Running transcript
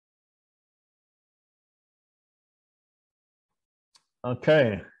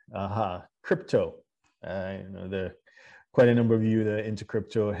Okay. Crypto. There are quite a number of you that are into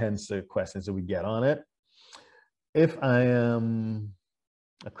crypto, hence the questions that we get on it. If I am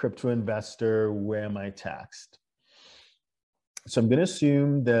a crypto investor, where am I taxed? So I'm going to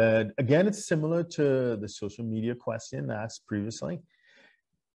assume that, again, it's similar to the social media question asked previously.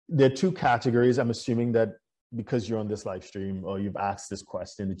 There are two categories. I'm assuming that because you're on this live stream or you've asked this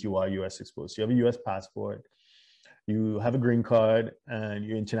question, that you are US exposed. You have a US passport, you have a green card, and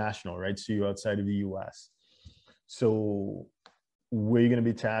you're international, right? So you're outside of the US. So where you're going to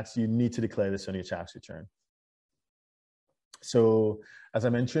be taxed, you need to declare this on your tax return. So as I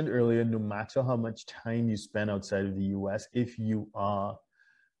mentioned earlier, no matter how much time you spend outside of the US, if you are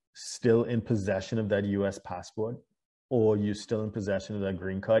still in possession of that US passport, or you're still in possession of that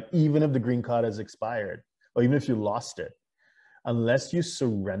green card, even if the green card has expired, or even if you lost it, unless you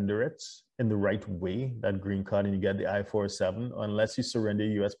surrender it in the right way, that green card, and you get the I-407, or unless you surrender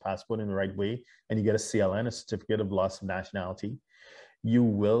your US passport in the right way and you get a CLN, a certificate of loss of nationality, you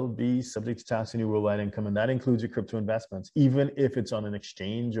will be subject to tax on your worldwide income, and that includes your crypto investments, even if it's on an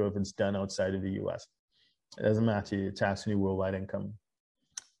exchange or if it's done outside of the US. It doesn't matter, you're taxed on your worldwide income.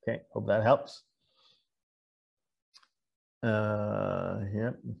 Okay, hope that helps.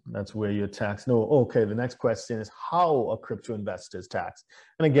 Yeah, that's where you're taxed. No, okay, the next question is, how are crypto investors taxed?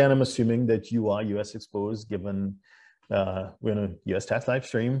 And again, I'm assuming that you are US exposed, given we're in a US tax live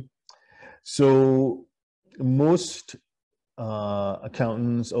stream. So most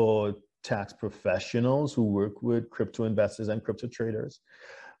accountants or tax professionals who work with crypto investors and crypto traders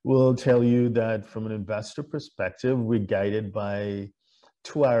will tell you that from an investor perspective, we're guided by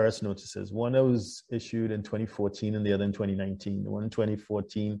two IRS notices. One that was issued in 2014 and the other in 2019. The one in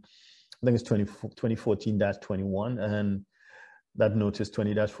 2014, I think it's 2014-21, and that notice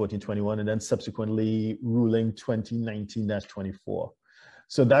 20-1421, and then subsequently ruling 2019-24.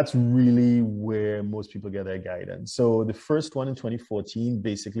 So that's really where most people get their guidance. So the first one in 2014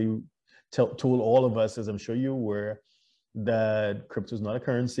 basically told all of us, as I'm sure you're aware, that crypto is not a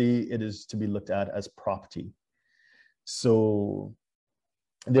currency. It is to be looked at as property. So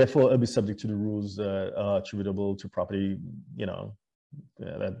therefore, it'll be subject to the rules that are attributable to property,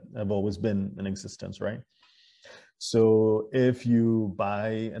 that have always been in existence, right? So if you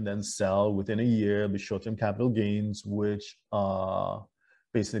buy and then sell within a year, the short-term capital gains, which are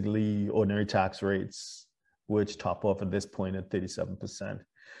basically ordinary tax rates, which top off at this point at 37%.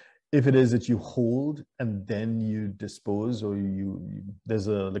 If it is that you hold and then you dispose, or there's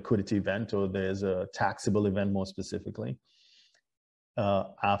a liquidity event, or there's a taxable event more specifically,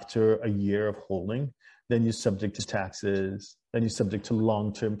 after a year of holding, then you're subject to taxes, then you're subject to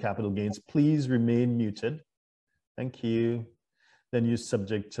long-term capital gains. Please remain muted. Thank you. Then you're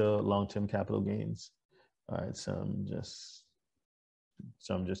subject to long-term capital gains. All right, so I'm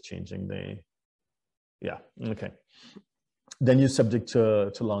just changing okay. Then you're subject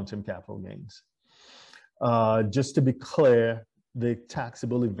to long-term capital gains. Just to be clear, the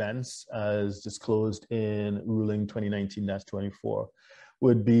taxable events as disclosed in ruling 2019-24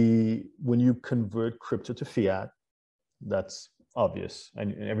 would be when you convert crypto to fiat. That's obvious,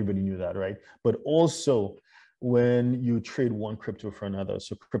 and everybody knew that, right? But also when you trade one crypto for another,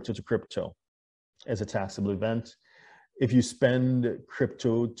 so crypto to crypto as a taxable event. If you spend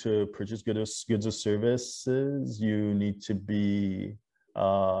crypto to purchase goods or services, you need to be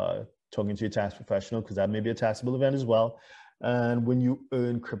talking to your tax professional, because that may be a taxable event as well. And when you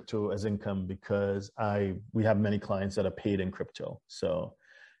earn crypto as income, because we have many clients that are paid in crypto, so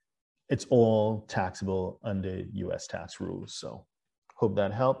it's all taxable under US tax rules. So hope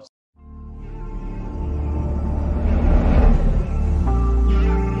that helps.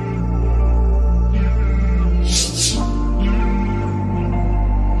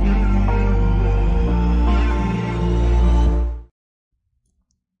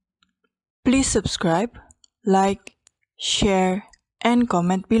 Please subscribe, like, share, and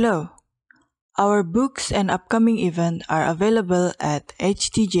comment below. Our books and upcoming events are available at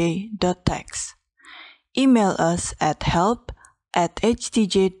htj.tax. Email us at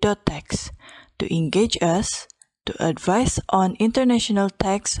help@htj.tax to engage us, to advise on international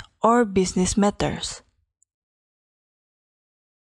tax or business matters.